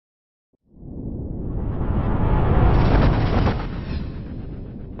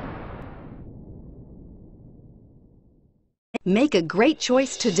Make a great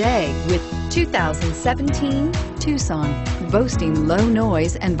choice today with 2017 Tucson. Boasting low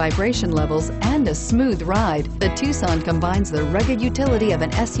noise and vibration levels and a smooth ride, the Tucson combines the rugged utility of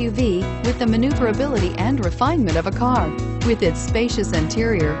an SUV with the maneuverability and refinement of a car. With its spacious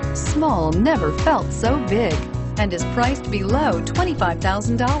interior, small never felt so big, and is priced below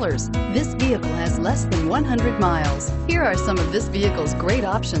 $25,000. This vehicle has less than 100 miles. Here are some of this vehicle's great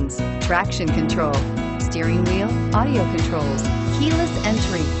options: traction control, steering wheel audio controls, keyless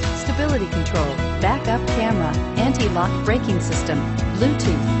entry, stability control, backup camera, anti-lock braking system,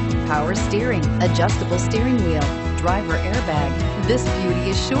 Bluetooth, power steering, adjustable steering wheel, driver airbag. This beauty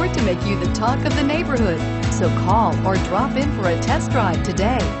is sure to make you the talk of the neighborhood. So call or drop in for a test drive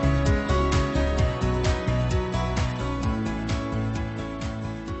today.